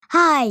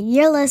Hi,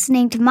 you're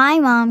listening to my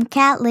mom,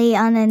 Kat Lee,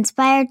 on the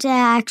Inspired to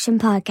Action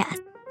podcast.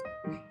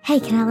 Hey,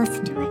 can I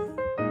listen to it?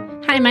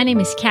 Hi, my name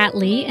is Kat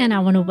Lee, and I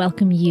want to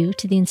welcome you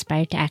to the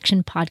Inspired to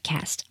Action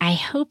podcast. I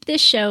hope this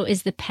show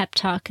is the pep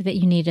talk that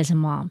you need as a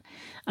mom.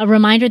 A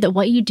reminder that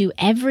what you do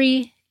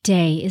every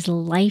day is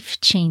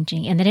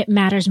life-changing and that it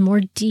matters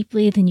more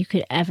deeply than you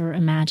could ever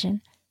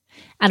imagine.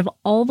 Out of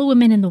all the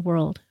women in the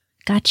world,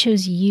 God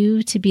chose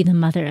you to be the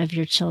mother of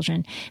your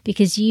children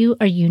because you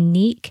are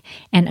unique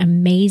and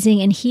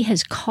amazing, and He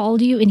has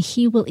called you and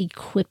He will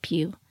equip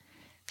you.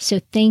 So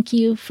thank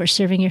you for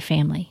serving your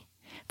family,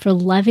 for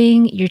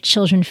loving your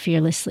children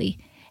fearlessly,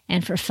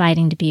 and for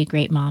fighting to be a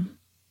great mom.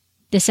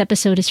 This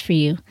episode is for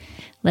you.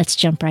 Let's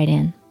jump right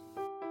in.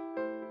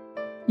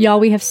 Y'all,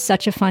 we have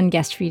such a fun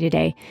guest for you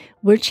today.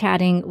 We're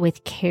chatting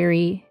with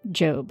Kari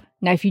Jobe.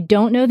 Now, if you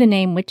don't know the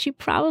name, which you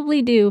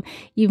probably do,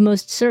 you've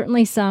most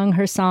certainly sung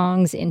her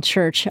songs in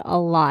church a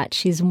lot.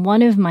 She's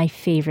one of my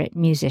favorite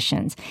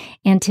musicians.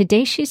 And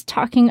today she's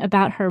talking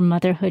about her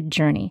motherhood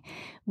journey,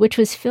 which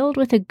was filled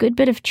with a good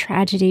bit of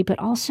tragedy, but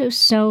also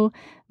so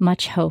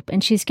much hope.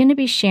 And she's going to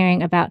be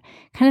sharing about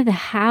kind of the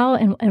how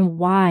and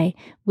why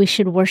we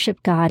should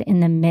worship God in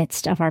the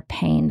midst of our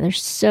pain.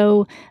 There's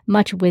so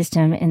much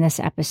wisdom in this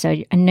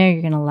episode. I know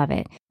you're going to love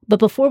it. But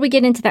before we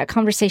get into that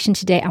conversation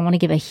today, I want to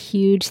give a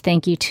huge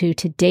thank you to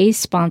today's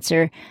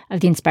sponsor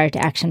of the Inspired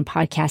to Action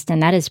podcast,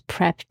 and that is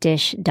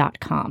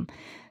PrepDish.com.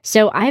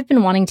 So I've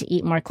been wanting to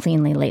eat more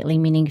cleanly lately,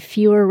 meaning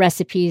fewer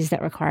recipes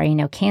that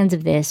require, cans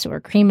of this or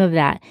cream of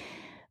that.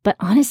 But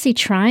honestly,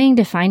 trying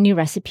to find new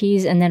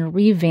recipes and then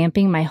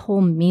revamping my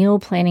whole meal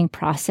planning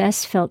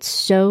process felt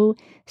so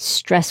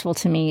stressful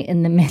to me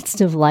in the midst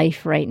of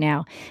life right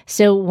now.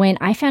 So when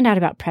I found out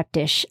about Prep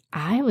Dish,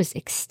 I was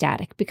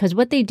ecstatic because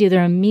what they do,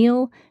 they're a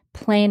meal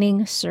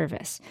planning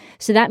service.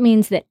 So that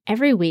means that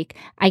every week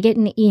I get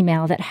an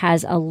email that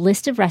has a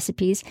list of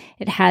recipes.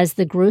 It has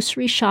the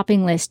grocery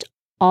shopping list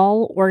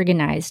all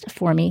organized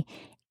for me.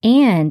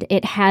 And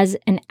it has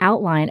an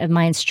outline of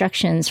my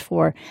instructions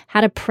for how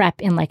to prep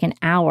in like an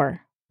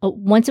hour,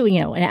 once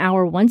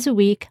a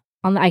week.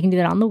 I can do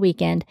that on the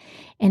weekend.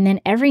 And then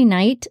every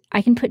night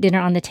I can put dinner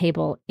on the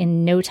table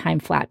in no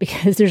time flat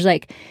because there's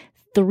like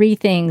 3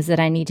 things that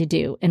I need to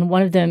do. And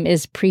one of them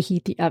is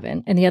preheat the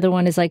oven. And the other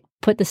one is like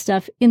put the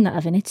stuff in the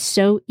oven. It's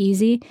so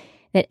easy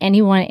that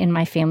anyone in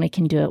my family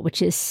can do it,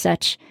 which is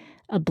such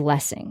a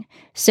blessing.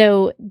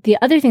 So the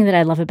other thing that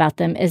I love about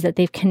them is that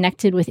they've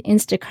connected with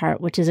Instacart,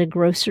 which is a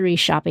grocery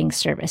shopping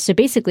service. So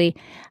basically,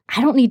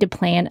 I don't need to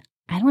plan.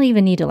 I don't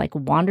even need to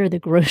wander the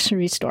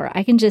grocery store.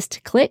 I can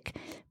just click,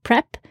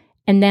 prep,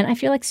 and then I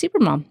feel like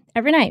supermom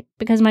every night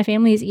because my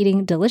family is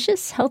eating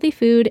delicious, healthy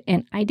food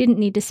and I didn't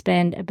need to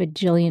spend a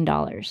bajillion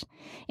dollars.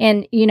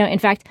 And, in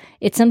fact,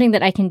 it's something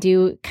that I can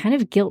do kind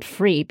of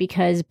guilt-free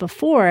because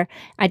before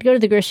I'd go to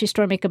the grocery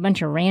store, make a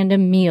bunch of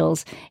random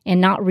meals and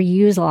not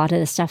reuse a lot of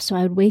the stuff. So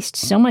I would waste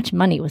so much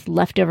money with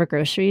leftover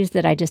groceries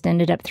that I just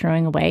ended up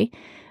throwing away.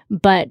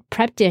 But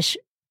Prep Dish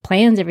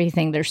plans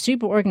everything. They're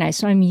super organized.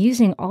 So I'm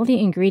using all the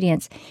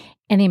ingredients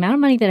and the amount of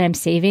money that I'm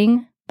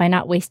saving by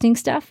not wasting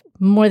stuff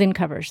more than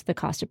covers the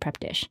cost of Prep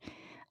Dish.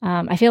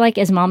 I feel like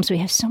as moms, we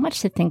have so much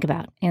to think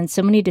about and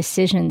so many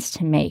decisions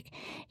to make.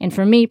 And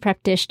for me,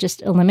 Prep Dish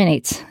just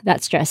eliminates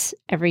that stress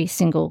every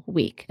single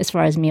week as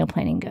far as meal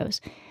planning goes.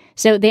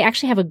 So they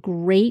actually have a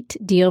great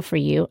deal for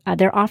you.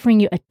 They're offering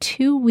you a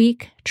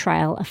 2-week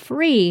trial, a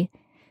free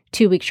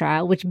 2-week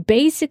trial, which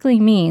basically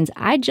means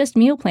I just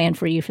meal plan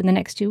for you for the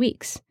next 2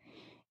 weeks.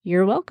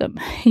 You're welcome.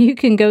 You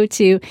can go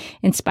to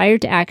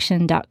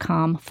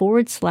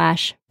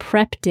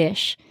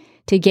inspiredtoaction.com/prepdish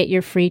to get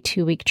your free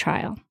 2-week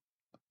trial.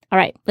 All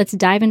right, let's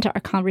dive into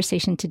our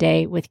conversation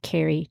today with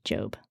Kari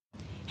Jobe.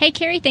 Hey,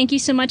 Kari, thank you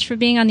so much for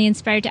being on the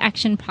Inspired to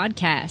Action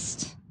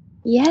podcast.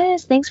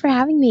 Yes, thanks for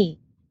having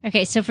me.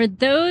 Okay, so for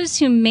those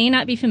who may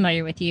not be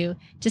familiar with you,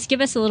 just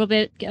give us a little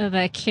bit of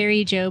a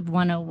Kari Jobe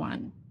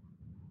 101.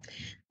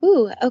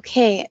 Ooh,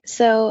 okay.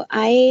 So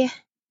I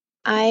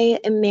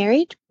am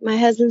married. My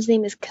husband's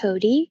name is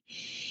Cody,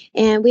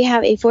 and we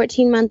have a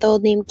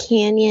 14-month-old named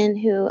Canyon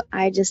who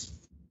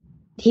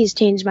he's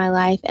changed my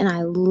life, and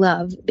I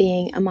love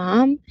being a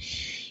mom.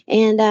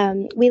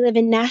 And we live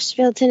in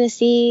Nashville,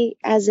 Tennessee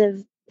as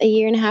of a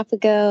year and a half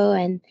ago,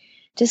 and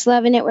just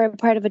loving it. We're a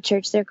part of a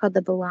church there called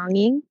The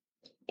Belonging.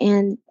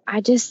 And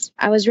I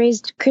was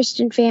raised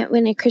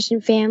in a Christian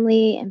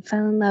family and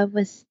fell in love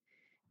with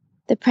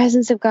the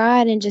presence of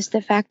God and just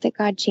the fact that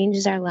God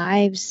changes our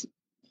lives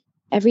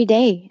every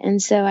day.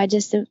 And so I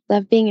just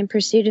love being in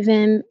pursuit of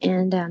Him.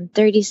 And I'm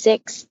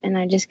 36, and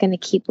I'm just going to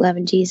keep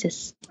loving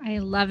Jesus. I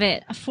love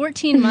it. A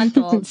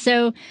 14-month-old.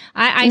 So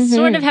I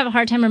sort of have a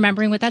hard time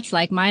remembering what that's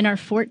like. Mine are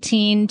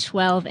 14,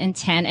 12, and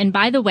 10. And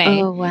by the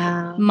way, oh,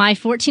 wow. My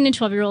 14 and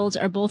 12-year-olds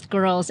are both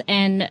girls.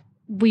 And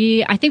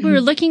I think we were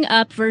looking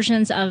up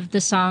versions of the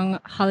song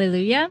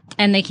Hallelujah.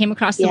 And they came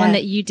across the one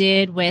that you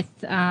did with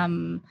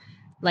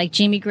like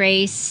Jamie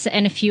Grace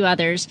and a few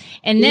others.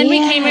 And then we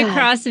came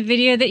across a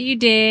video that you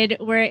did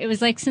where it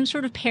was like some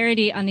sort of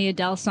parody on the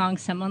Adele song,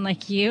 Someone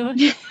Like You.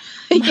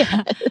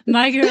 Yeah.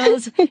 My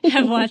girls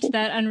have watched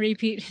that on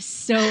repeat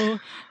so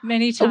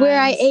many times. Where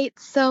I ate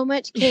so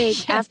much cake.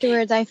 Yes.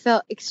 Afterwards, I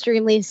felt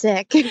extremely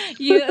sick.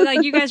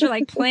 You guys were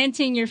like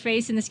planting your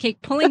face in this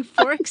cake, pulling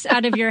forks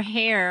out of your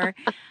hair.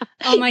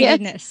 Oh my Yes.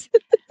 goodness.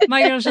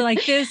 My girls are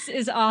like, this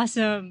is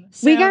awesome.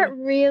 So, We got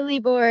really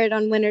bored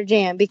on Winter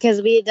Jam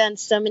because we had done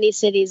so many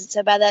cities.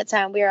 So by that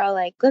time, we were all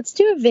like, let's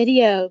do a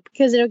video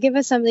because it'll give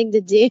us something to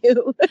do.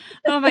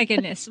 oh my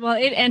goodness. Well,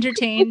 it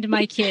entertained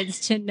my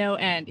kids to no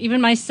end.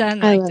 Even my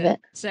son I liked love it. it.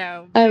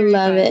 So I very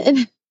love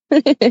fun.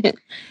 it.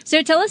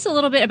 So tell us a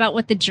little bit about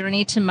what the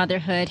journey to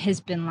motherhood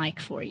has been like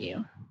for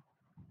you.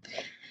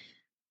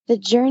 The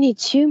journey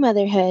to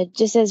motherhood,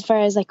 just as far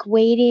as like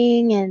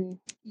waiting and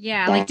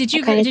Yeah, like that did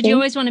you kind of thing.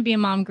 always want to be a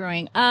mom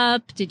growing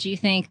up? Did you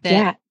think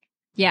that?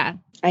 Yeah.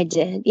 I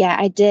did. Yeah,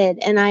 I did.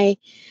 And I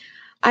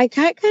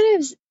got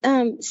kind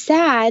of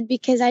sad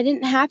because I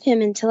didn't have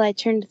him until I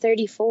turned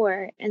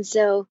 34. And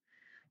so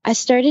I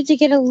started to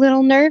get a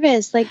little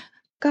nervous, like,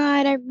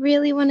 God, I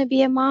really want to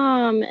be a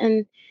mom.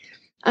 And,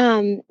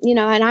 and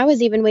I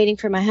was even waiting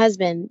for my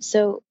husband.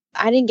 So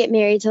I didn't get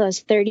married till I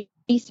was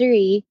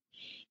 33.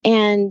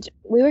 And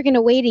we were going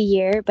to wait a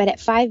year. But at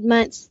 5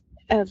 months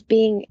of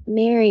being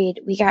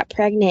married, we got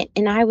pregnant,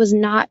 and I was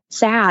not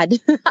sad.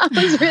 I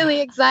was really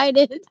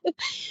excited.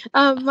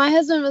 My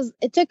husband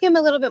it took him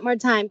a little bit more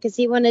time because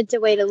he wanted to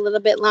wait a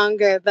little bit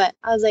longer, but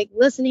I was like,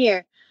 listen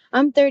here,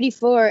 I'm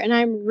 34 and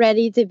I'm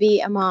ready to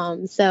be a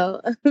mom.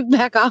 So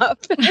back off.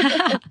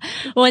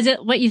 Was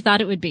it what you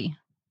thought it would be?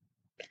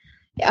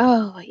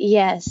 Oh,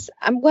 yes.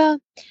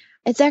 Well,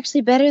 it's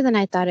actually better than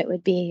I thought it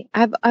would be.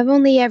 I've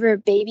only ever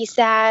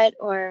babysat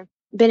or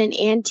been an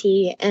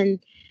auntie, and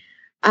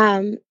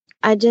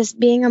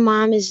being a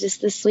mom is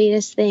just the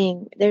sweetest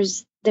thing.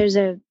 There's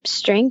a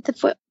strength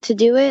to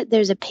do it.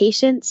 There's a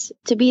patience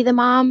to be the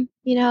mom.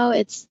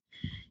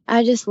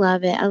 I just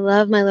love it. I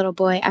love my little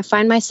boy. I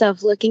find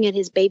myself looking at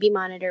his baby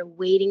monitor,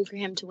 waiting for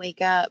him to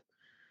wake up.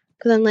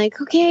 Because I'm like,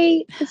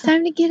 okay, it's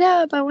time to get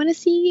up. I want to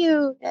see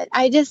you.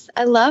 I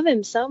love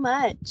him so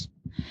much.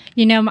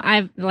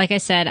 Like I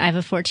said, I have a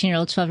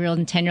 14-year-old, 12-year-old,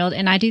 and 10-year-old,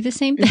 and I do the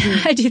same thing.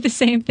 Mm-hmm. I do the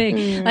same thing.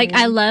 Mm-hmm. Like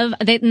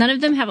none of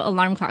them have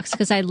alarm clocks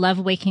because I love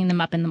waking them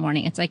up in the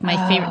morning. It's like my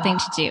favorite thing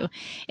to do.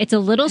 It's a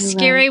little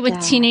scary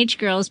with teenage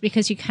girls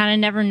because you kind of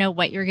never know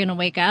what you're going to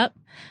wake up.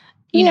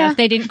 You know, if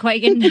they didn't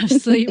quite get enough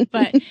sleep,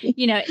 but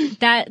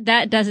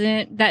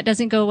that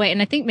doesn't go away.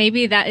 And I think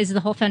maybe that is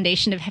the whole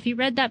foundation of, have you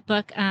read that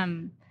book?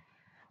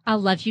 I'll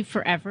Love You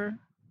Forever.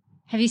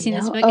 Have you seen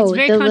this book? It's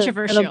very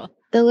controversial.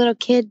 The little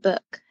kid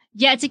book.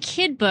 Yeah, it's a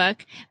kid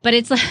book, but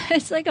it's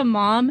like a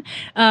mom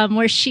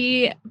where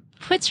she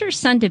puts her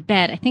son to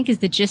bed, I think is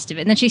the gist of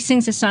it. And then she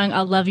sings a song,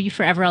 I'll love you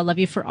forever, I'll love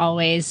you for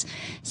always,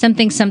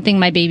 something,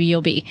 my baby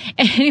you'll be.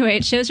 And anyway,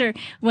 it shows her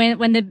when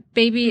the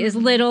baby is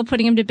little,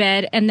 putting him to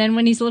bed, and then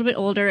when he's a little bit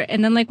older,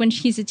 and then like when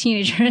he's a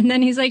teenager, and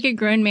then he's like a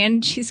grown man,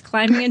 and she's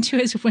climbing into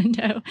his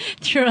window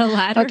through a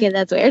ladder. Okay,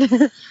 that's weird.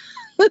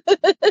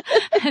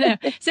 I know.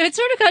 So it's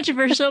sort of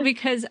controversial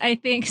because I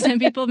think some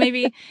people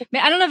I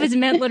don't know if it's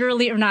meant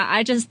literally or not.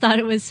 I just thought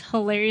it was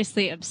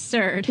hilariously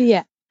absurd.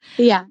 Yeah.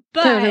 Yeah.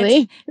 But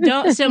totally.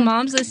 So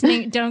moms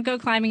listening, don't go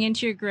climbing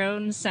into your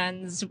grown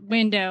son's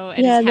window at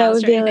his house. Yeah, that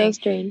would be a little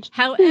strange.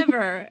 strange.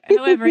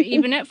 However,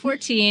 even at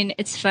 14,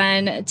 it's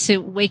fun to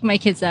wake my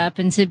kids up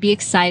and to be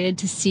excited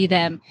to see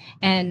them.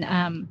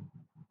 And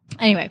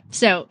anyway,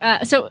 so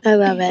I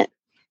love it.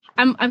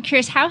 I'm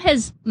curious, how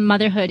has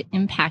motherhood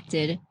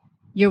impacted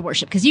your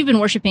worship? Because you've been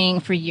worshiping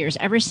for years,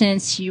 ever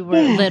since you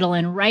were little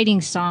and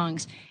writing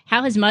songs.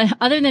 How has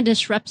other than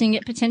disrupting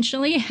it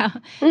potentially, how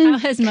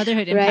has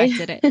motherhood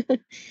impacted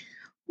it?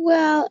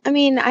 Well, I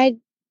mean, I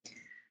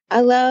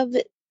love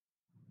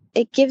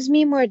it. Gives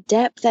me more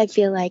depth. I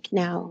feel like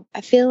now.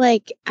 I feel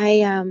like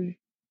I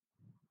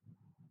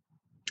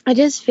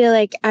just feel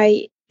like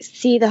I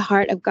see the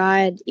heart of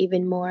God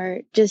even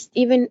more. Just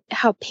even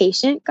how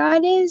patient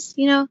God is.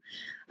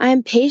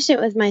 I'm patient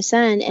with my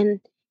son, and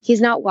he's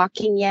not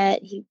walking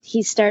yet.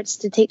 He starts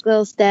to take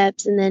little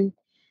steps, and then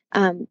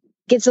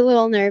gets a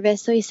little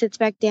nervous, so he sits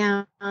back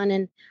down,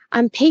 and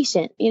I'm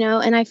patient,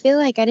 and I feel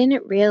like I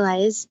didn't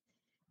realize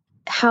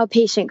how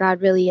patient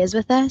God really is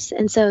with us.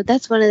 And so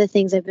that's one of the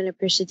things I've been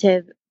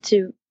appreciative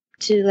to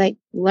like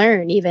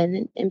learn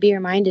even and be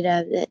reminded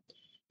of, that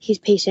he's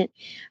patient.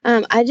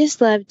 I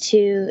just love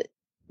the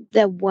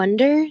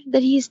wonder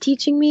that he's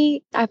teaching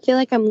me. I feel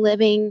like I'm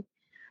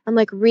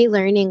like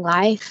relearning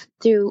life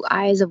through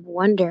eyes of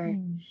wonder.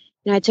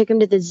 I took him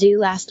to the zoo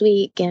last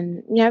week,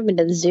 and I've been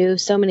to the zoo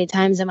so many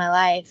times in my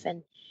life,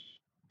 and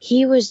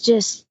he was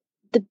just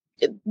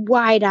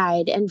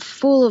wide-eyed and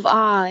full of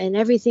awe, and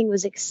everything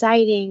was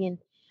exciting. And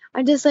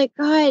I'm just like,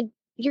 God,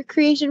 your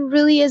creation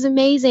really is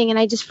amazing. And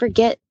I just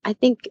forget. I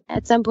think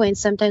at some point,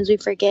 sometimes we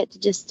forget to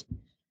just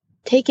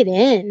take it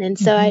in. And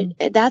so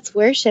that's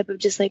worship of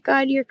just like,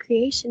 God, your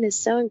creation is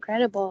so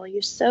incredible.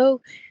 You're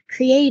so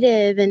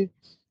creative. And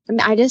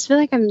I just feel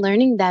like I'm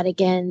learning that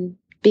again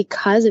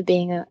because of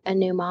being a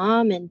new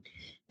mom, and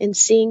and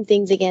seeing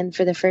things again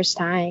for the first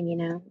time.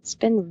 It's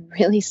been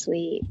really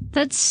sweet.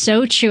 That's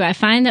so true. I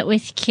find that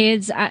with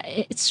kids,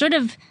 it's sort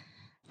of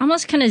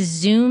almost kind of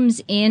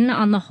zooms in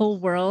on the whole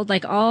world,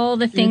 like all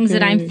the things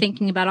that I'm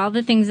thinking about, all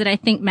the things that I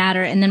think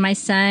matter. And then my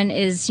son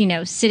is,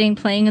 sitting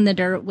playing in the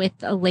dirt with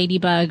a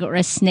ladybug or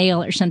a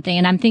snail or something.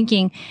 And I'm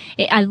thinking,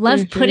 I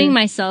love putting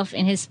myself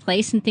in his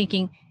place and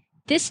thinking,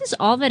 this is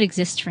all that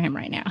exists for him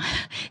right now.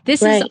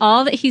 This is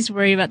all that he's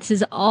worried about. This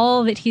is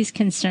all that he's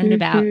concerned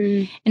about.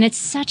 And it's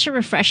such a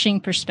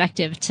refreshing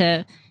perspective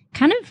to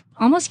kind of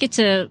almost get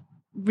to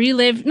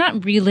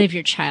not relive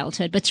your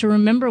childhood, but to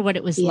remember what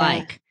it was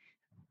like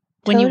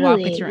when you walk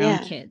with your own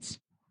kids.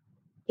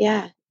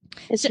 Yeah.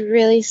 It's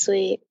really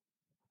sweet.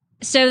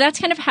 So that's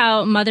kind of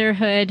how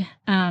motherhood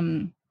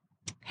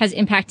has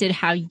impacted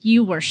how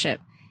you worship.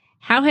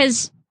 How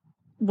has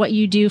what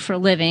you do for a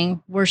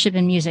living, worship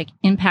and music,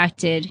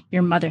 impacted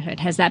your motherhood?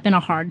 Has that been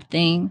a hard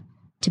thing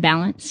to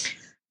balance?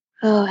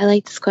 Oh, I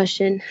like this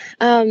question.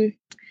 I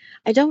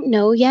don't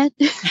know yet.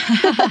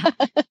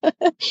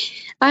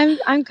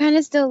 I'm kind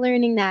of still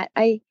learning that.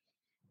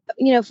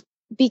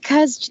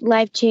 Because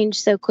life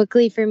changed so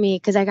quickly for me,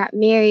 because I got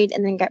married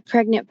and then got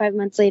pregnant 5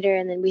 months later,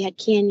 and then we had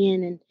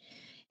Canyon, and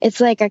it's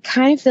like I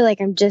kind of feel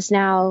like I'm just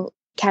now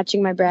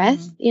catching my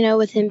breath,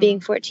 with him being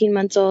 14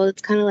 months old.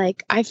 It's kind of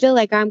like I feel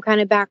like I'm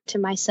kind of back to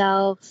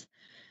myself.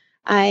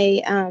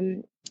 I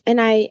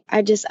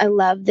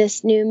love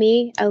this new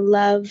me. I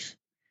love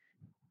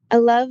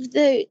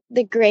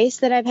the grace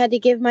that I've had to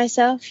give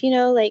myself.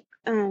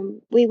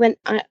 We went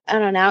on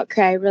an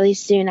outcry really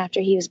soon after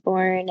he was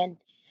born, and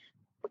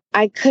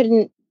I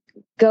couldn't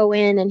go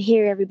in and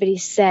hear everybody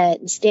set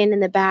and stand in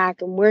the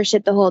back and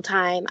worship the whole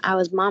time. I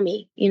was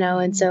mommy,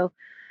 and so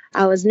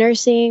I was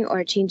nursing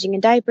or changing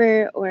a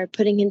diaper or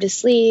putting him to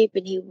sleep,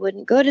 and he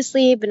wouldn't go to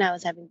sleep, and I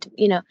was having to,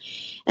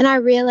 and I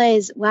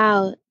realized,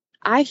 wow,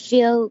 I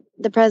feel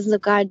the presence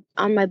of God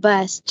on my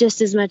bus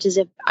just as much as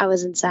if I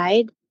was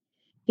inside,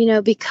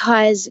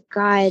 because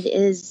God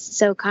is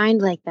so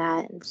kind like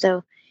that. And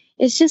so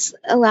it's just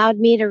allowed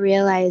me to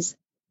realize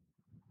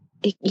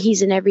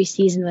he's in every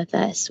season with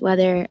us,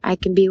 whether I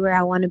can be where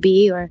I want to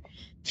be or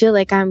feel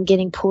like I'm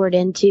getting poured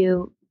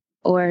into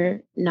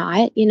or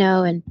not,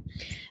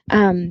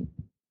 and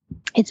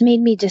it's made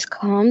me just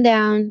calm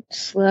down,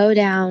 slow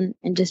down,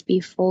 and just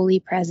be fully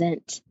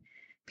present,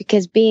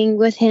 because being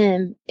with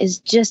him is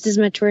just as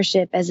much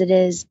worship as it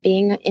is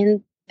being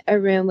in a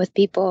room with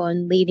people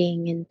and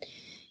leading, and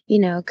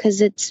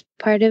because it's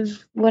part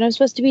of what I'm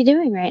supposed to be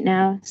doing right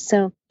now.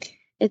 So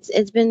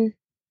it's been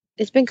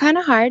kind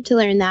of hard to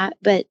learn that,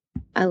 but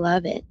I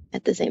love it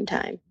at the same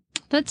time.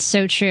 That's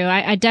so true.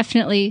 I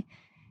definitely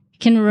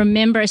can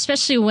remember,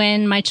 especially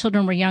when my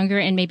children were younger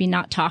and maybe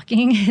not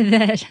talking,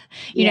 that,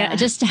 you know,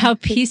 just how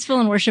peaceful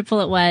and worshipful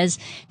it was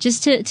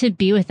just to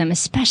be with them,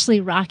 especially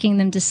rocking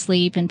them to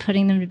sleep and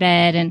putting them to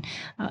bed. And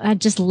I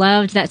just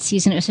loved that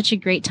season. It was such a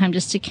great time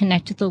just to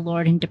connect with the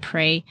Lord and to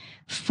pray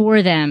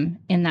for them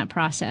in that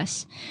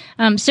process.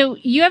 So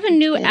you have a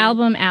new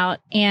album out,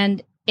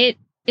 and it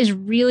is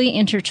really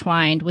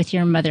intertwined with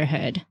your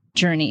motherhood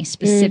journey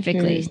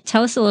specifically.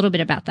 Tell us a little bit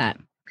about that.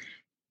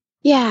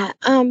 Yeah.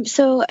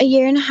 So a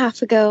year and a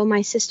half ago,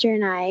 my sister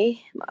and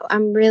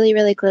I'm really,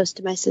 really close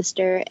to my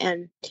sister,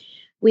 and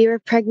we were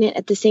pregnant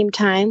at the same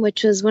time,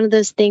 which was one of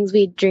those things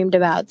we dreamed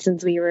about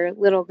since we were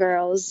little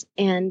girls.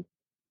 And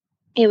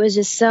it was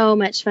just so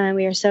much fun.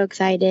 We were so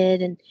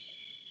excited. And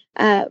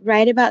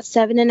right about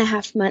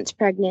 7.5 months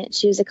pregnant,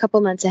 she was a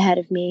couple months ahead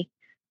of me.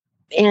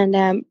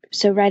 And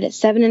so right at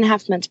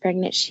 7.5 months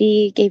pregnant,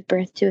 she gave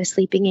birth to a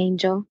sleeping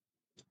angel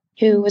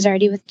who was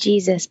already with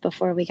Jesus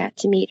before we got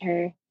to meet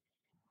her.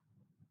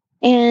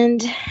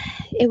 And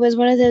it was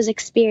one of those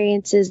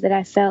experiences that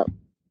I felt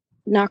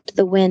knocked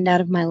the wind out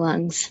of my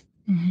lungs.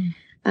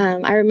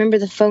 I remember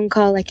the phone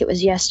call like it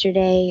was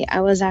yesterday.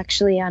 I was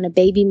actually on a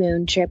baby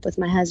moon trip with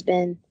my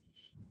husband,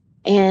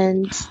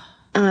 and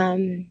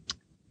it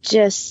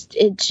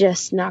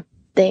just knocked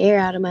the air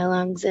out of my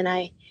lungs. And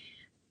I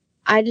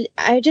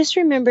just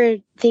remember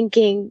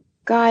thinking,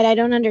 God, I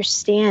don't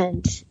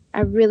understand. I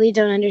really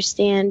don't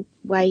understand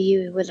why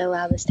you would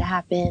allow this to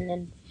happen.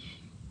 And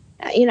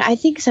you know, I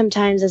think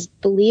sometimes as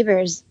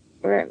believers,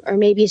 or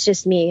maybe it's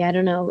just me, I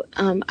don't know.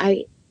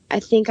 I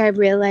think I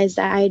realized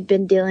that I had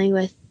been dealing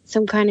with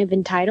some kind of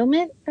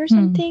entitlement or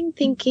something,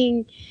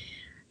 thinking,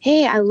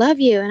 hey, I love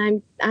you,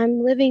 and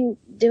I'm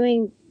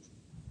doing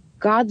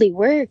godly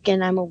work,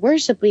 and I'm a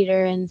worship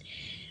leader, and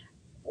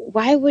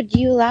why would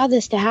you allow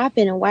this to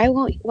happen? And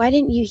why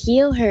didn't you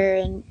heal her?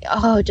 And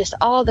just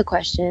all the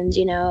questions,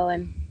 you know,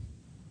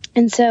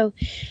 and so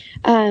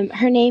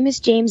her name is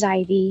James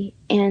Ivy,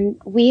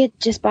 and we had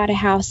just bought a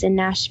house in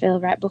Nashville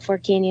right before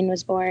Canyon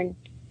was born.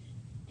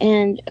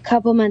 And a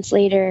couple months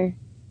later,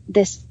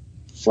 this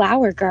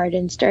flower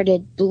garden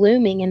started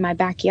blooming in my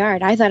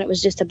backyard. I thought it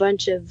was just a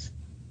bunch of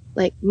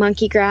like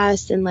monkey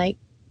grass and like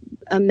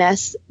a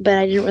mess, but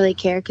I didn't really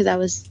care because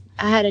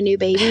I had a new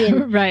baby,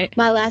 and right.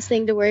 My last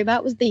thing to worry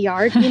about was the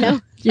yard, you know?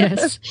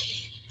 Yes.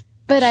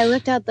 But I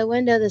looked out the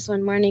window this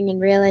one morning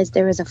and realized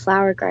there was a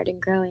flower garden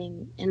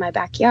growing in my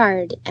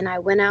backyard. And I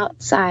went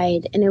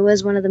outside, and it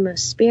was one of the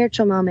most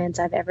spiritual moments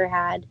I've ever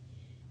had,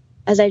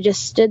 as I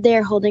just stood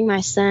there holding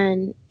my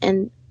son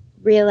and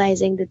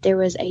realizing that there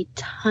was a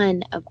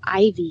ton of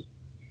ivy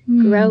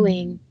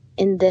growing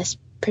in this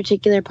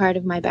particular part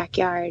of my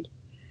backyard.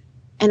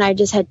 And I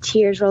just had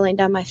tears rolling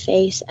down my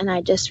face, and I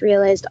just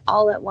realized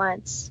all at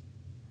once,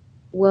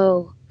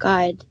 whoa,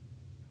 God,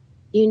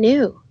 you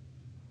knew.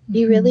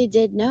 You really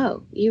did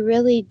know. You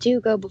really do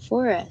go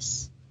before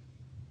us.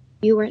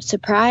 You weren't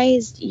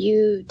surprised.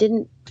 You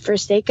didn't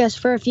forsake us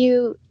for a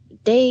few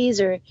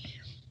days, or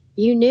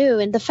you knew.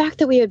 And the fact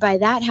that we would buy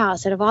that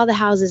house out of all the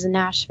houses in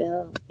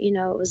Nashville,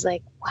 it was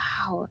like,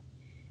 wow.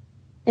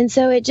 And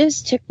so it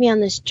just took me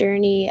on this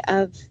journey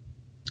of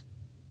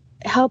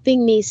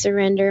helping me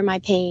surrender my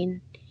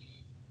pain.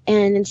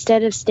 And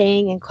instead of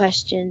staying in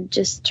question,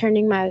 just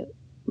turning my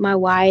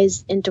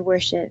whys into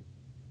worship.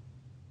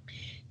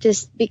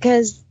 Just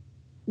because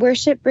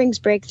worship brings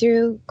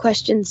breakthrough,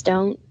 questions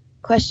don't.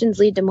 Questions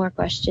lead to more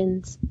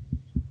questions.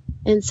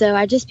 And so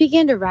I just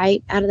began to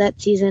write out of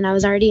that season. I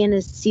was already in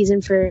a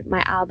season for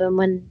my album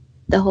when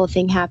the whole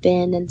thing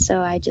happened. And so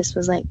I just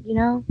was like,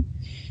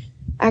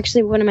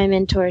 actually one of my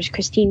mentors,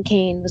 Christine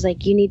Kane, was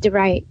like, you need to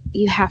write.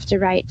 You have to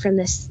write from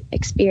this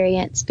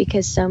experience,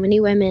 because so many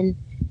women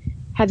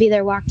have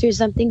either walked through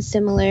something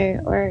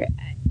similar, or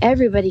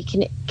everybody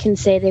can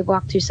say they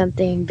walked through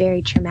something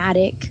very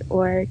traumatic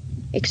or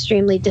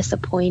extremely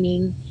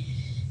disappointing,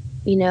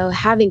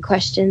 having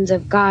questions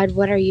of, God,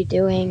 what are you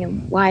doing?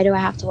 And why do I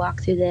have to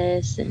walk through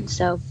this? And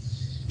so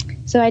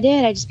I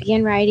did. I just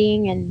began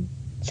writing. And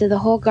so the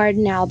whole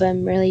Garden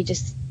album really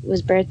just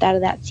was birthed out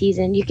of that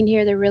season. You can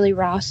hear the really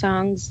raw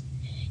songs,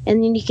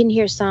 and then you can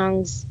hear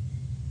songs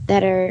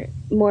that are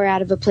more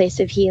out of a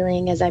place of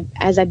healing as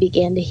I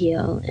began to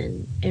heal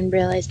and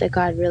realized that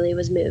God really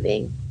was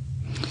moving.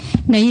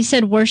 Now, you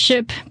said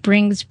worship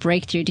brings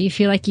breakthrough. Do you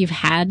feel like you've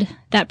had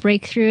that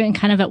breakthrough, and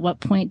kind of at what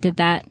point did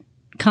that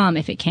come,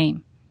 if it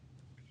came?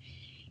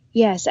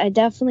 Yes, I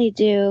definitely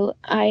do.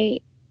 I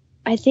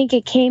think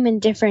it came in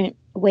different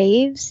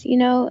waves,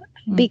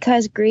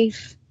 because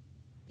grief,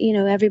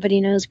 everybody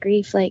knows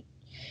grief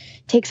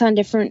takes on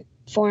different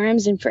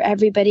forms, and for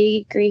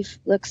everybody, grief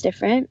looks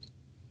different.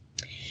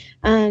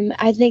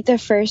 I think the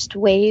first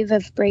wave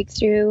of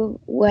breakthrough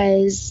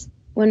was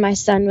when my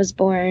son was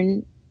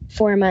born,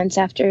 4 months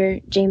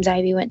after James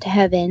Ivy went to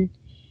heaven,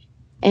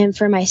 and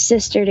for my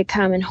sister to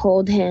come and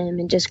hold him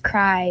and just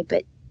cry,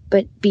 but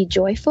be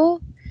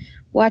joyful.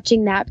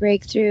 Watching that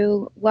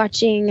breakthrough,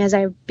 watching as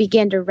I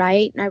began to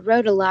write, and I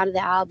wrote a lot of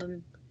the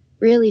album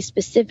really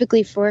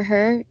specifically for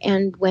her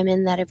and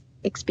women that have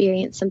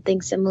experienced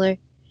something similar,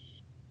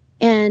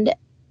 and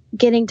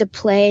getting to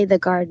play The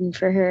Garden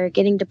for her,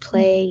 getting to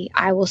play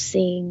I Will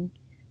Sing,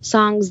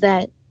 songs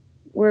that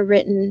were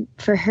written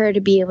for her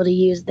to be able to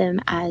use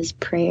them as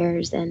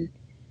prayers and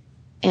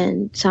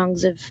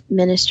songs of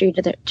ministry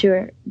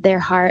to their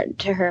heart,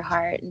 to her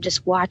heart, and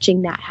just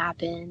watching that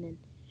happen. And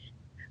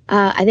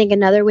I think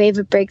another wave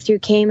of breakthrough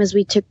came as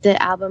we took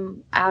the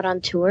album out on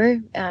tour.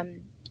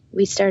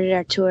 We started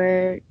our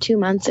tour 2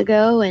 months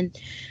ago, and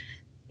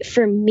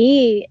for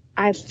me,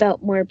 I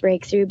felt more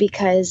breakthrough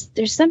because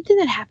there's something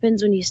that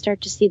happens when you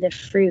start to see the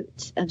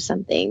fruit of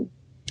something.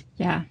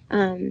 Yeah.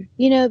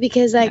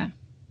 Because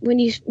when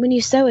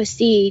you sow a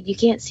seed, you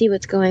can't see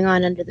what's going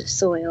on under the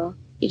soil.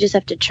 You just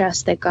have to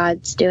trust that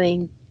God's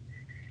doing,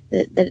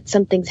 that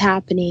something's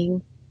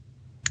happening.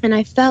 And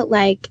I felt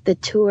like the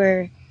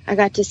tour, I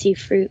got to see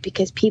fruit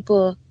because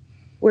people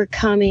were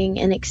coming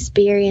and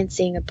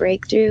experiencing a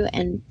breakthrough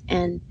and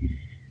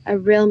a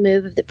real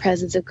move of the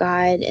presence of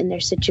God in their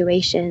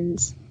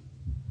situations.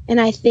 And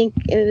I think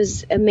it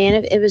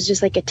was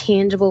just like a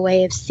tangible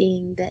way of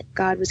seeing that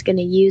God was going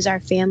to use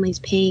our family's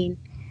pain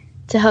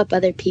to help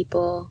other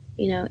people.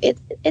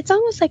 It's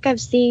almost like I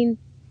feel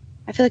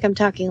like I'm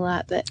talking a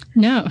lot, but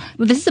no.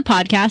 Well, this is a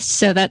podcast,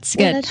 so that's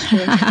good. That's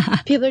true.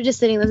 People are just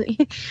sitting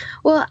listening.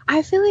 Well,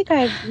 I feel like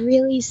I've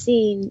really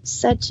seen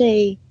such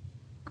a.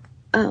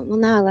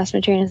 Now I lost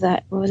my train of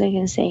thought. What was I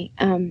going to say?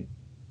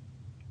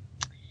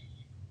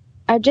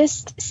 I've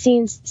just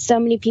seen so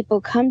many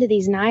people come to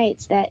these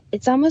nights that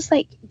it's almost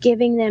like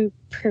giving them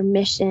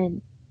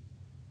permission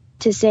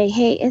to say,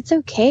 "Hey, it's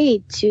okay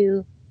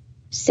to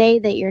say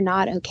that you're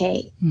not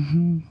okay."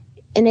 Mm-hmm.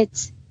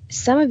 And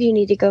some of you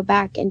need to go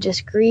back and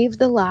just grieve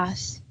the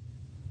loss,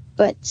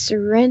 but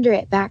surrender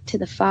it back to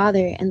the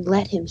Father and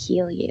let Him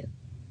heal you.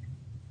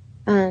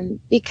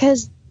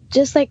 Because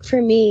just like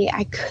for me,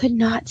 I could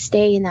not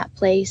stay in that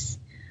place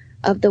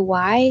of the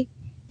why.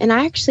 And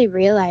I actually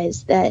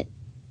realized that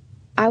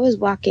I was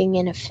walking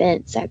in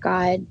offense at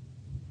God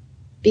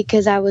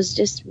because I was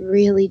just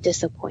really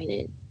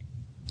disappointed.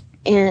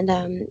 And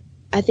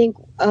I think,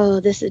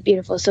 this is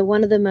beautiful. So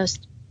one of the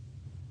most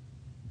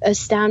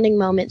astounding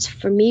moments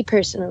for me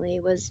personally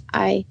was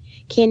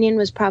Canyon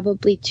was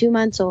probably 2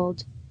 months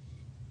old,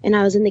 and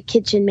I was in the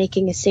kitchen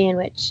making a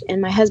sandwich, and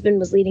my husband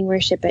was leading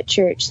worship at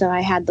church, so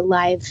I had the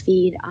live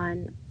feed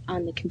on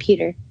the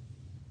computer.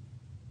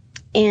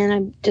 and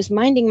I'm just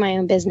minding my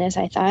own business,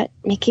 I thought,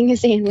 making a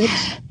sandwich.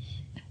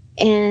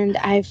 And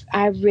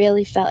I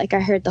really felt like I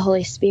heard the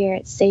Holy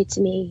Spirit say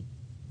to me,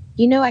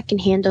 you know, I can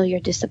handle your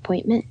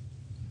disappointment.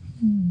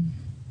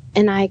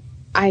 And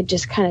I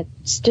just kind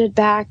of stood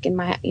back and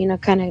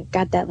kind of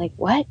got that, like,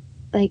 what?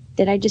 Like,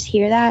 did I just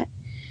hear that?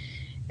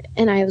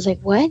 And I was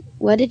like, what?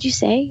 What did you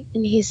say?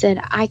 And he said,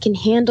 I can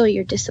handle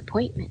your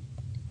disappointment.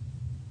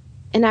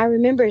 And I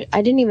remember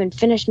I didn't even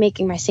finish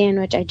making my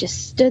sandwich. I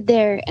just stood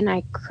there and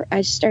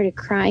I started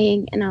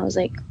crying. And I was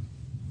like,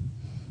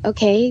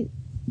 okay,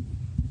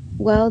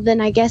 well,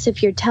 then I guess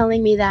if you're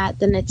telling me that,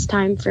 then it's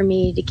time for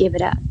me to give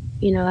it up.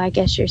 You know, I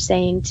guess you're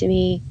saying to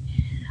me,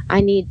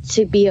 I need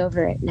to be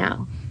over it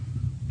now.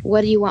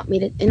 What do you want me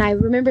to? And I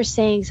remember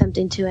saying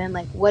something to him,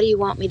 like, what do you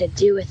want me to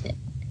do with it?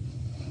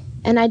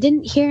 And I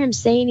didn't hear him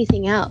say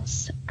anything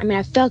else. I mean,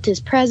 I felt his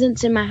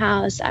presence in my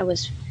house. I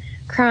was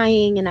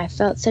crying and I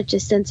felt such a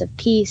sense of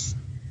peace,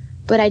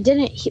 but I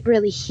didn't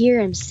really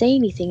hear him say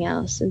anything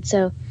else. And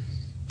so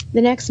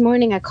the next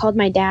morning I called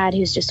my dad,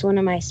 who's just one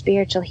of my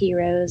spiritual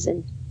heroes.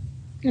 And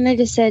I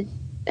just said,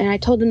 and I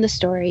told him the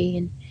story,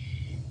 and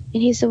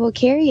he said, well,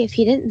 Carrie, if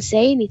he didn't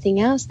say anything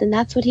else, then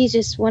that's what he's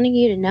just wanting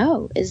you to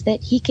know, is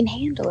that he can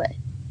handle it.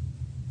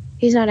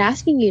 He's not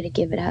asking you to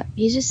give it up.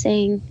 He's just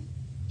saying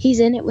he's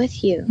in it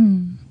with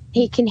you.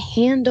 He can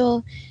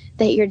handle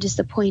that you're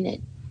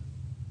disappointed.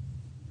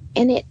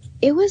 And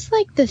it was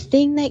like the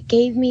thing that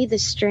gave me the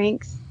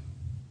strength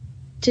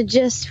to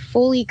just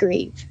fully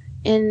grieve.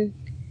 And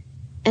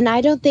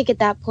I don't think at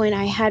that point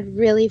I had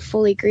really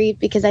fully grieved,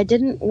 because I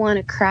didn't want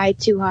to cry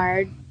too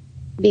hard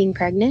being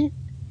pregnant.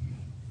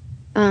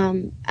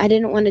 I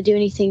didn't want to do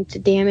anything to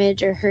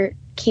damage or hurt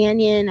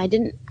Canyon.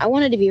 I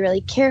wanted to be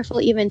really careful,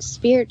 even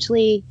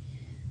spiritually.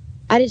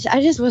 I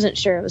just wasn't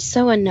sure. It was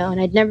so unknown.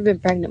 I'd never been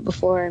pregnant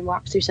before and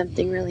walked through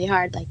something really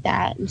hard like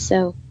that. And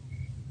so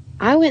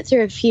I went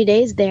through a few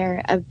days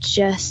there of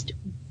just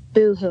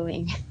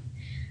boo-hooing,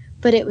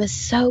 but it was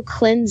so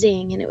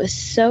cleansing and it was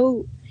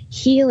so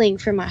healing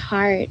for my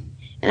heart.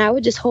 And I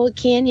would just hold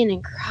Canyon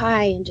and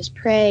cry and just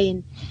pray.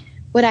 And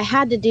what I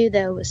had to do,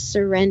 though, was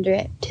surrender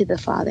it to the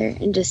Father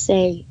and just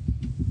say,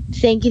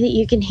 thank you that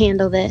you can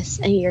handle this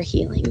and you're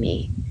healing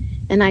me.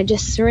 And I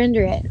just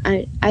surrender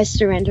it. I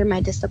surrender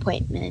my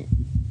disappointment.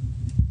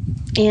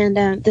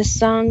 And the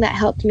song that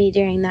helped me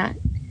during that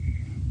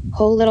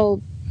whole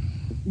little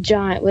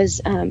jaunt was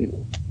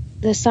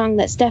the song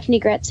that Stephanie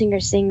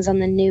Gretzinger sings on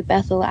the new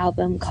Bethel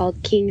album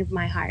called King of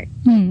My Heart.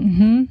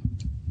 Mm-hmm.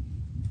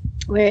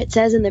 Where it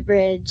says in the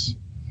bridge,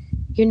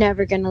 you're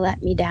never going to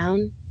let me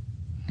down.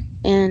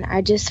 And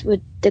I just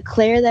would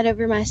declare that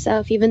over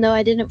myself, even though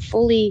I didn't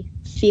fully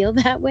feel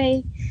that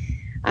way.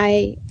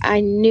 I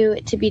knew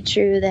it to be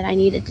true, that I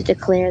needed to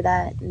declare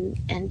that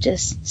and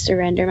just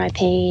surrender my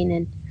pain.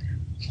 And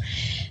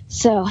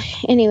so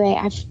anyway,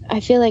 I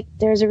feel like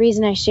there's a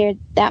reason I shared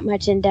that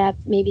much in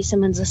depth. Maybe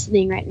someone's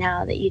listening right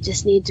now, that you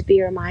just need to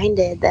be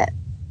reminded that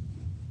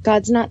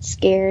God's not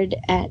scared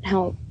at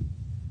how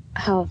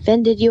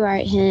offended you are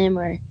at him,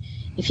 or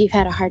if you've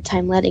had a hard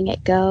time letting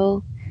it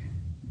go.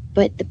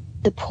 But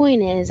the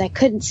point is, I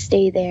couldn't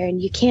stay there, and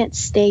you can't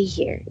stay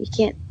here. You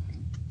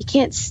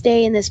can't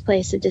stay in this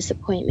place of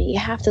disappointment. You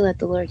have to let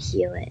the Lord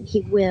heal it, and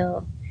he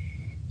will.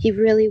 He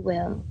really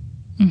will.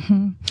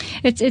 Mm-hmm.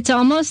 It's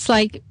almost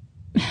like,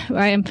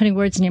 I'm putting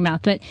words in your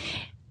mouth, but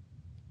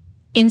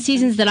in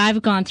seasons that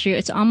I've gone through,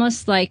 it's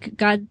almost like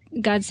God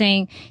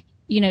saying,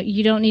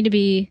 you don't need to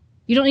be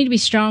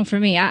strong for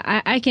me.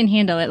 I can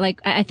handle it. Like,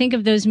 I think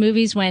of those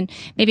movies when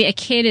maybe a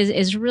kid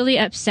is really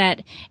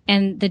upset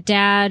and the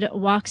dad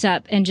walks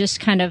up and just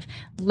kind of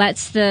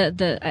lets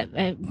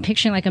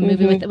picturing like a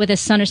movie with a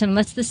son or something,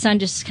 lets the son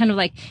just kind of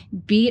like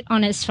beat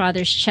on his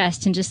father's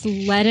chest and just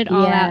let it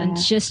all out and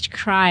just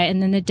cry.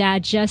 And then the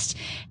dad just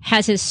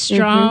has his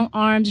strong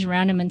arms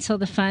around him until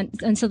the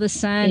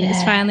son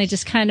is finally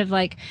just kind of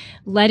like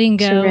letting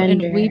go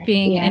and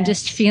weeping and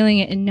just feeling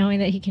it and knowing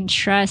that he can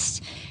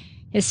trust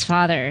his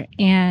father.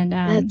 And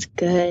that's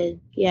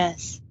good.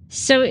 Yes.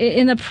 So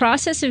in the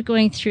process of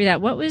going through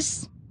that,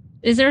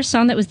 is there a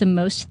song that was the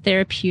most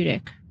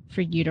therapeutic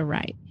for you to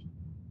write?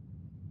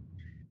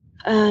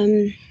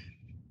 The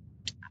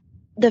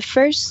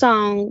first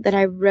song that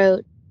I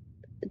wrote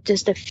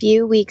just a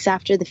few weeks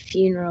after the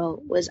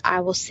funeral was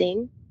I Will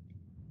Sing.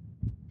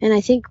 And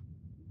I think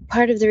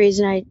part of the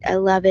reason I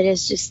love it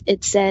is just,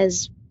 it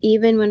says,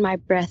 even when my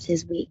breath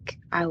is weak,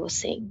 I will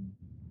sing.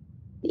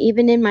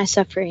 Even in my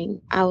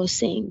suffering, I will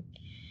sing.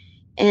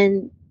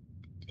 And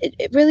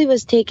it really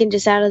was taken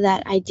just out of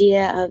that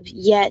idea of,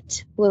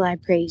 yet will I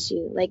praise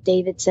you. Like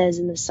David says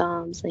in the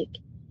Psalms, like,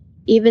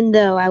 even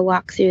though I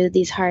walk through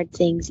these hard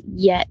things,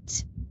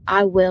 yet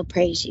I will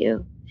praise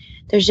you.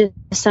 There's just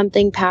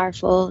something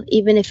powerful,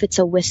 even if it's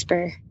a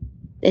whisper,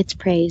 it's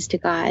praise to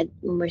God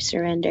when we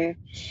surrender.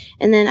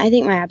 And then I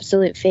think my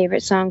absolute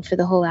favorite song for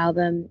the whole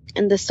album,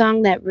 and the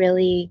song that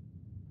really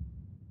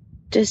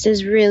just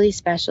is really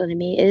special to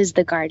me, is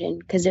The Garden,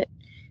 because it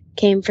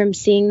came from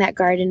seeing that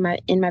garden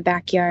in my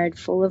backyard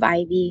full of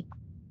ivy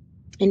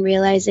and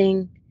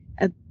realizing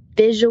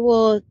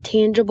visual,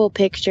 tangible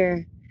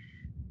picture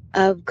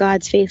of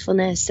God's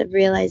faithfulness, of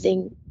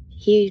realizing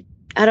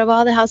out of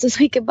all the houses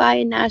we could buy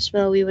in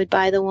Nashville, we would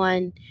buy the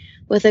one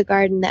with a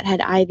garden that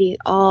had ivy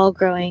all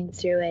growing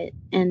through it.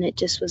 And it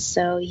just was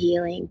so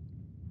healing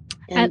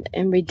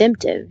and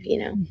redemptive,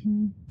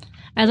 Mm-hmm.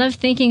 I love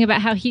thinking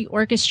about how he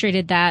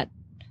orchestrated that,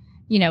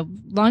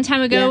 long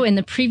time ago in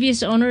the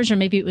previous owners, or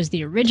maybe it was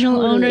the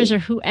original owners or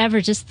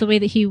whoever, just the way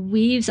that he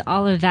weaves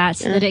all of that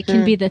so that it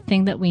can be the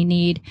thing that we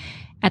need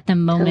at the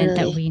moment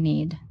that we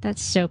need.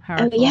 That's so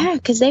powerful. Yeah,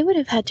 because they would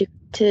have had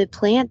to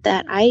plant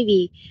that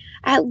ivy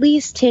at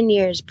least 10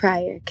 years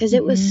prior, because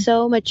it was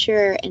so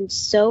mature and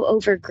so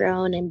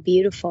overgrown and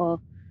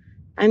beautiful.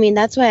 I mean,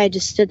 that's why I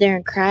just stood there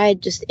and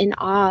cried, just in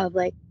awe of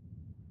like,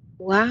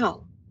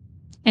 wow.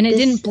 And it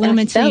didn't bloom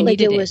until you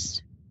needed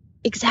it.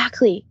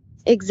 Exactly.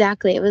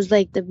 It was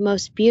like the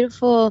most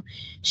beautiful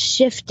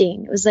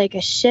shifting. It was like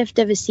a shift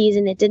of a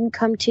season. It didn't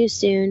come too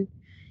soon.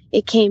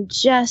 It came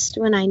just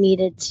when I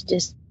needed to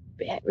just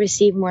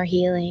receive more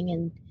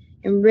healing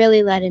and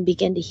really let him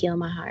begin to heal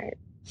my heart.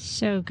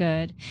 So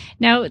good.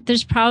 Now,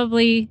 there's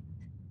probably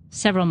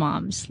several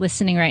moms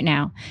listening right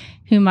now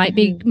who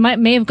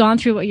may have gone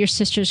through what your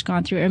sister's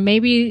gone through, or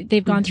maybe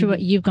they've gone through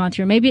what you've gone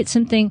through. Maybe it's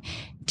something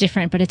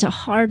different, but it's a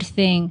hard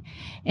thing,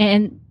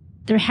 and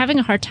they're having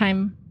a hard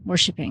time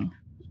worshiping.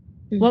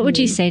 What would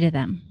you say to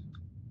them?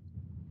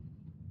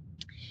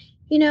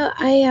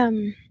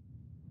 I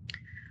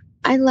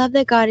love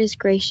that God is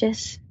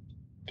gracious.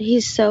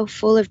 He's so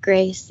full of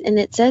grace, and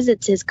it says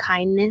it's his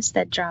kindness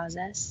that draws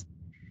us.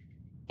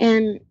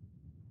 And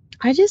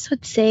I just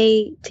would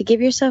say to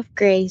give yourself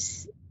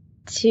grace,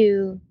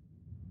 to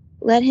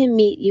let him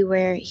meet you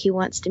where he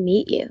wants to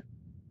meet you.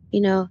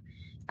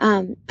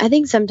 I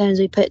think sometimes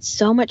we put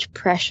so much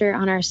pressure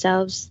on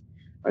ourselves,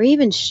 or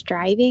even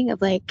striving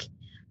of like,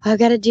 oh, I've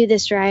got to do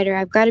this right, or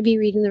I've got to be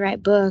reading the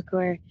right book,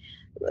 or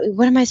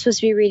what am I supposed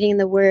to be reading in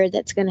the Word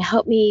that's going to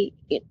help me?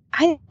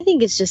 I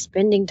think it's just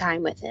spending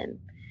time with him,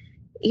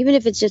 even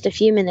if it's just a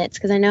few minutes,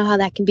 because I know how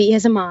that can be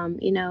as a mom.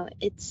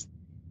 It's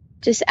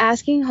just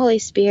asking Holy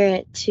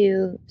Spirit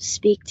to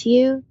speak to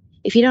you.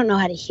 If you don't know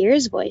how to hear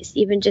his voice,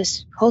 even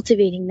just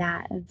cultivating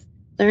that, of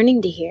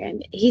learning to hear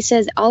him. He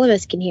says all of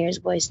us can hear his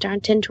voice. John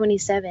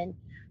 10:27,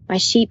 my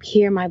sheep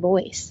hear my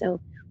voice. So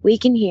we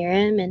can hear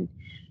him. And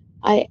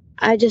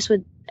I just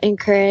would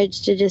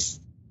encourage to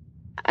just,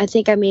 I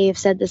think I may have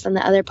said this on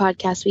the other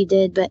podcast we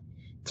did, but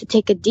to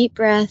take a deep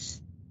breath,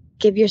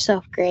 give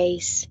yourself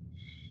grace,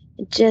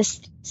 and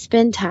just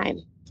spend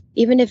time,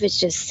 even if it's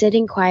just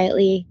sitting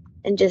quietly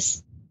and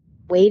just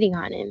waiting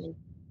on him and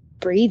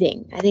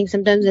breathing. I think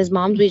sometimes as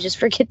moms, we just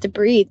forget to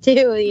breathe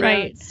too.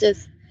 Right. It's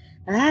just,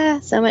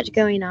 so much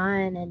going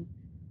on. And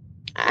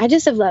I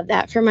just have loved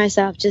that for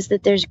myself, just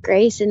that there's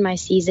grace in my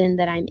season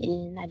that I'm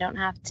in. I don't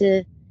have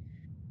to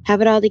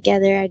have it all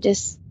together. I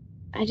just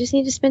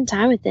need to spend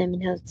time with him,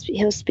 and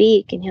he'll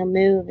speak, and he'll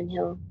move, and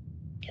he'll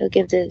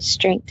give the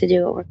strength to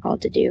do what we're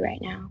called to do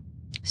right now.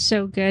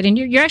 So good. And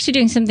you're actually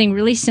doing something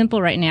really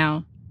simple right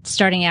now,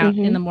 starting out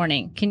in the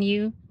morning. Can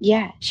you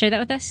share that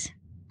with us?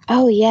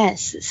 Oh,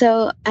 yes.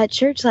 So at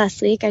church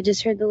last week, I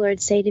just heard the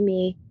Lord say to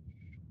me,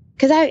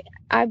 because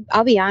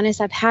I'll be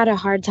honest, I've had a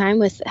hard time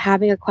with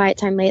having a quiet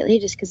time lately,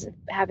 just because of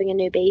having a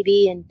new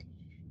baby and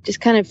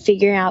just kind of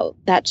figuring out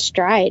that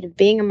stride of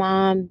being a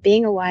mom,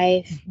 being a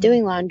wife,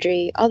 doing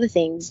laundry, all the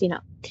things,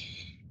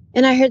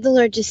 And I heard the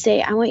Lord just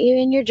say, I want you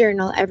in your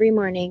journal every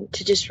morning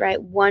to just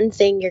write one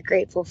thing you're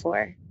grateful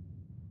for.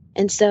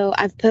 And so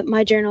I've put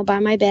my journal by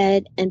my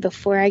bed, and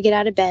before I get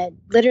out of bed,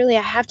 literally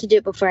I have to do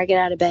it before I get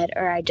out of bed,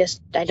 or I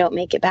don't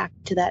make it back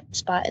to that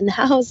spot in the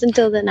house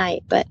until the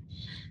night. But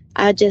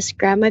I just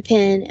grab my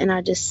pen and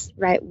I just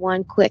write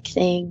one quick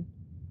thing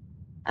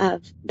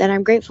that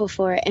I'm grateful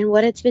for. And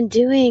what it's been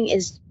doing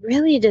is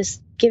really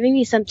just giving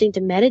me something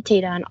to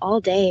meditate on all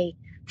day.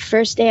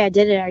 First day I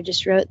did it, I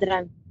just wrote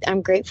that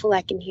I'm grateful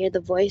I can hear the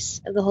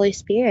voice of the Holy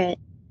Spirit.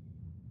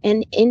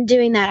 And in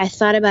doing that, I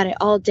thought about it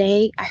all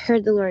day. I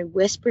heard the Lord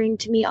whispering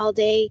to me all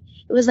day.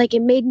 It was like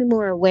it made me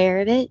more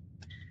aware of it.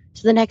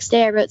 So the next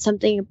day I wrote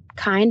something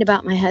kind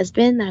about my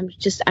husband. I'm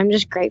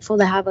just grateful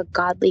to have a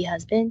godly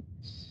husband.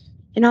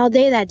 And all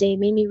day that day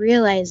made me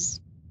realize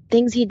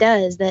things he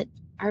does that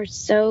are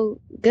so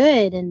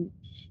good, and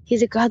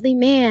he's a godly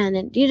man.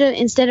 And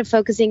instead of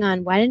focusing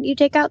on why didn't you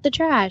take out the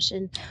trash,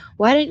 and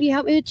why didn't you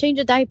help me with change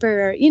a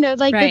diaper, or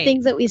the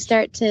things that we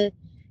start to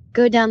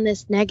go down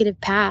this negative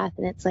path,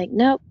 and it's like,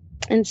 nope.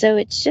 And so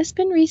it's just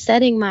been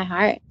resetting my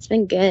heart. It's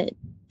been good.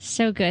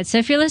 So good. So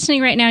if you're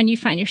listening right now and you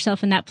find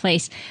yourself in that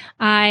place,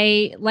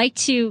 I like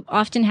to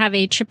often have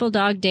a triple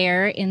dog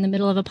dare in the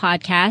middle of a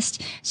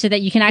podcast so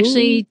that you can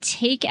actually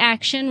take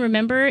action.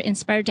 Remember,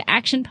 Inspired to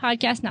Action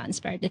podcast, not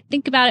Inspired to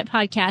Think About It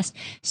podcast.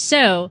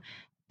 So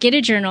get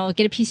a journal,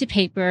 get a piece of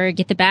paper,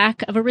 get the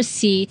back of a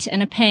receipt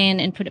and a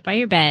pen, and put it by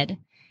your bed.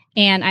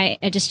 And I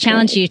just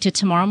challenge you to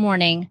tomorrow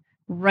morning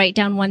write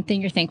down one thing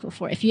you're thankful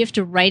for. If you have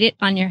to write it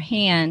on your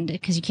hand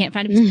because you can't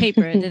find a piece of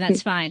paper, then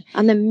that's fine.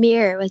 On the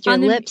mirror with your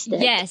lipstick.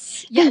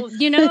 Yes. Yeah,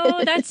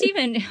 that's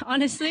even,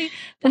 honestly,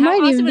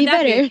 how awesome would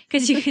that be?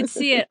 Because you could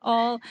see it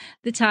all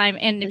the time.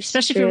 And That's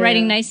especially true. if you're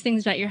writing nice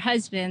things about your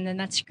husband, then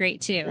that's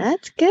great too.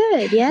 That's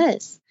good.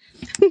 Yes.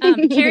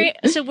 Carrie,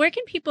 so where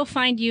can people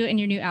find you and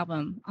your new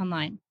album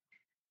online?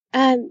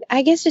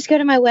 I guess just go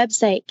to my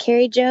website,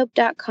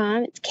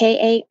 carriejobe.com. It's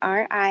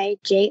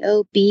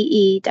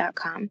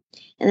KARIJOBE.com.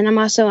 And then I'm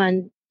also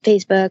on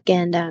Facebook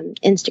and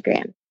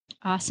Instagram.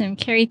 Awesome.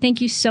 Carrie,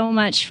 thank you so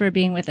much for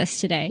being with us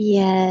today.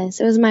 Yes,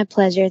 it was my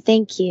pleasure.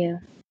 Thank you.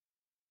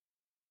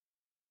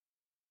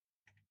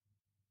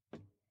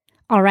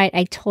 All right,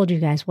 I told you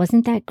guys,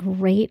 wasn't that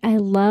great? I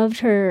loved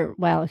her,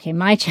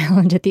 my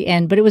challenge at the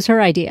end, but it was her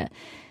idea.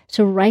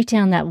 So write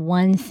down that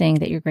one thing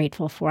that you're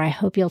grateful for. I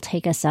hope you'll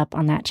take us up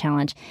on that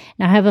challenge.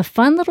 Now, I have a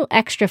fun little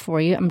extra for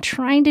you. I'm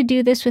trying to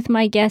do this with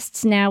my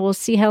guests now. We'll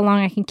see how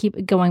long I can keep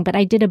it going, but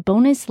I did a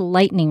bonus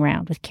lightning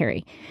round with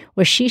Carrie,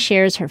 where she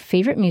shares her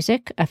favorite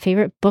music, a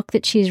favorite book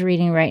that she's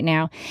reading right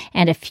now,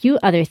 and a few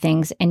other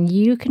things, and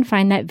you can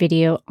find that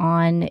video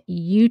on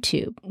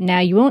YouTube. Now,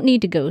 you won't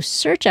need to go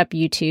search up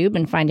YouTube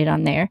and find it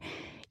on there.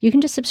 You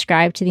can just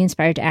subscribe to the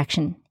Inspired to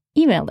Action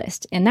email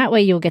list, and that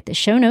way you'll get the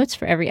show notes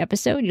for every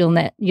episode.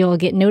 You'll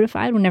get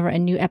notified whenever a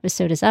new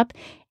episode is up,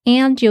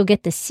 and you'll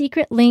get the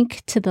secret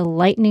link to the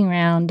lightning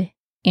round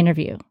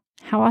interview.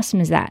 How awesome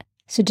is that?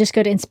 So just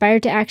go to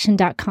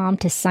inspiredtoaction.com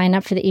to sign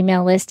up for the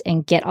email list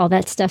and get all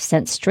that stuff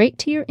sent straight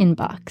to your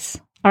inbox.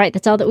 All right,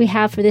 that's all that we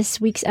have for this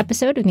week's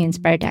episode of the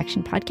Inspired to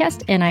Action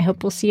podcast, and I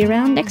hope we'll see you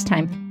around next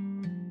time.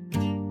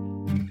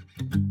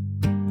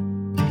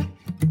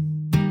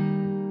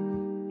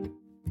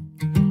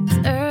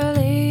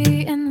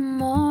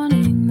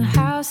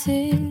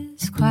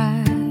 Is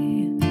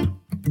quiet,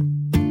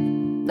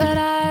 but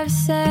I've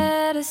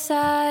set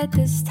aside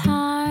this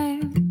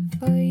time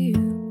for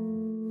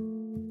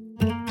you.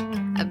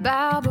 I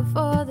bow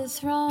before the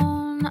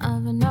throne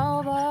of a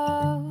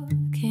noble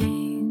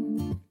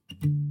king,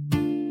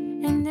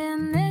 and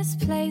in this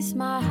place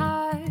my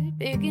heart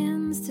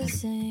begins to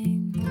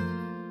sing.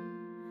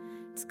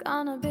 It's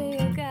gonna be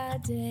a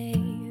God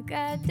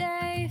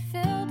day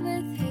filled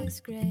with His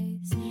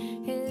grace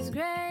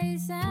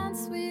and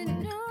sweet